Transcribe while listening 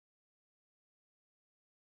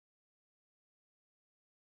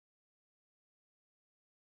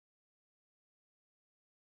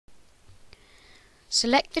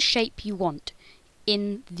Select the shape you want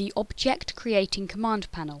in the Object Creating command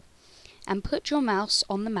panel and put your mouse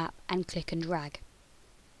on the map and click and drag.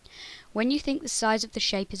 When you think the size of the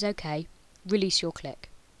shape is okay, release your click.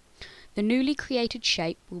 The newly created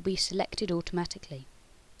shape will be selected automatically.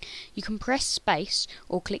 You can press space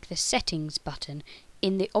or click the Settings button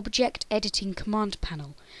in the Object Editing command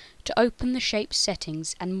panel to open the shape's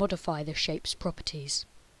settings and modify the shape's properties.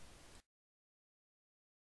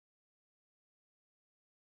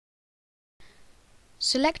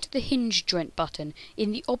 Select the Hinge joint button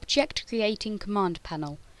in the Object Creating command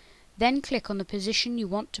panel, then click on the position you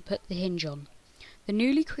want to put the hinge on. The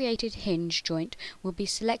newly created hinge joint will be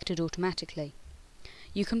selected automatically.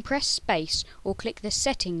 You can press space or click the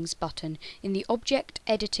Settings button in the Object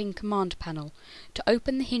Editing command panel to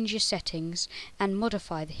open the hinge's settings and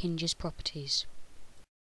modify the hinge's properties.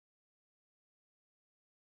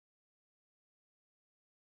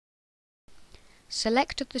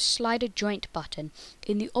 Select the Slider Joint button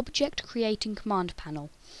in the Object Creating command panel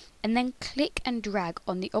and then click and drag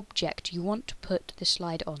on the object you want to put the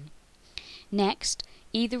slide on. Next,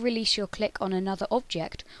 either release your click on another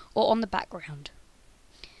object or on the background.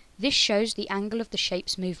 This shows the angle of the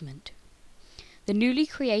shape's movement. The newly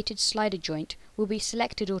created slider joint will be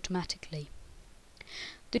selected automatically.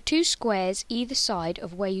 The two squares either side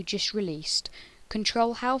of where you just released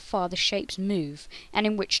control how far the shapes move and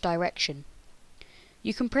in which direction.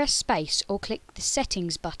 You can press space or click the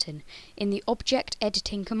Settings button in the Object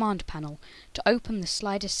Editing command panel to open the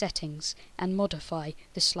slider settings and modify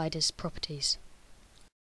the slider's properties.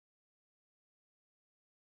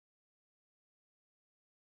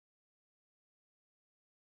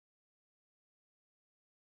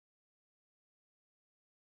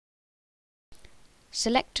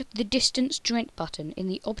 Select the Distance Joint button in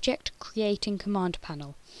the Object Creating command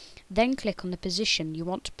panel. Then click on the position you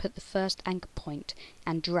want to put the first anchor point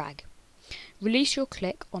and drag. Release your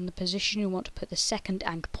click on the position you want to put the second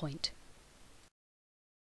anchor point.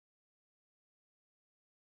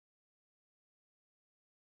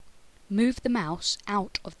 Move the mouse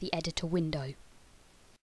out of the editor window.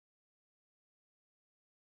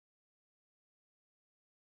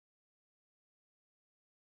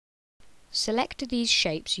 Select these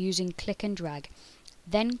shapes using click and drag,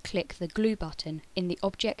 then click the Glue button in the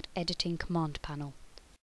Object Editing command panel.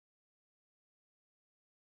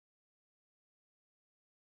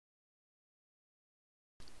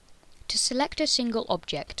 To select a single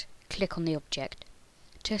object, click on the object.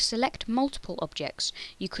 To select multiple objects,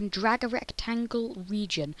 you can drag a rectangle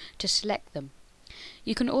region to select them.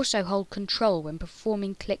 You can also hold Ctrl when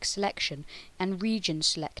performing click selection and region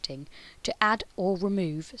selecting to add or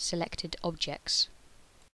remove selected objects.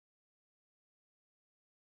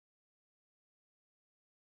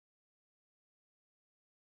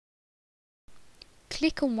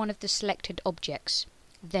 Click on one of the selected objects,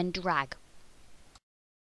 then drag.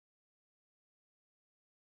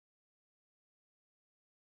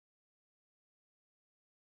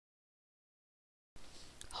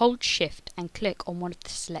 Hold Shift and click on one of the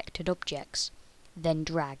selected objects, then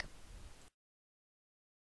drag.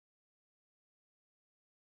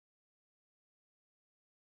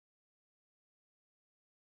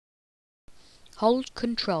 Hold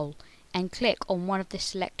Ctrl and click on one of the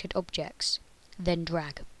selected objects, then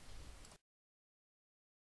drag.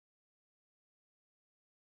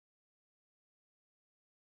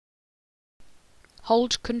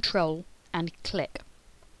 Hold Ctrl and click.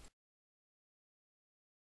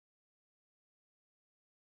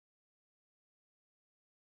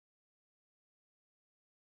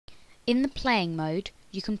 In the playing mode,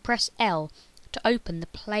 you can press L to open the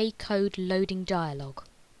Play Code Loading dialog.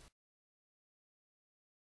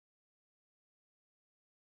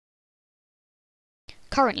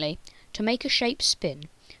 Currently, to make a shape spin,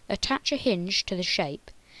 attach a hinge to the shape,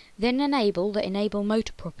 then enable the Enable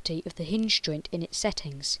Motor property of the hinge joint in its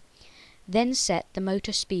settings. Then set the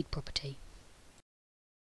motor speed property.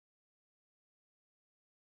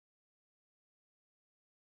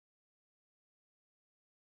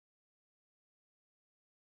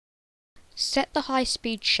 Set the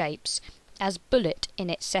high-speed shapes as bullet in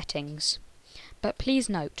its settings, but please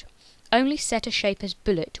note, only set a shape as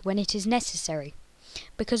bullet when it is necessary,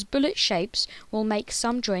 because bullet shapes will make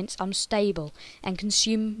some joints unstable and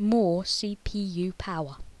consume more CPU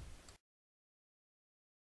power.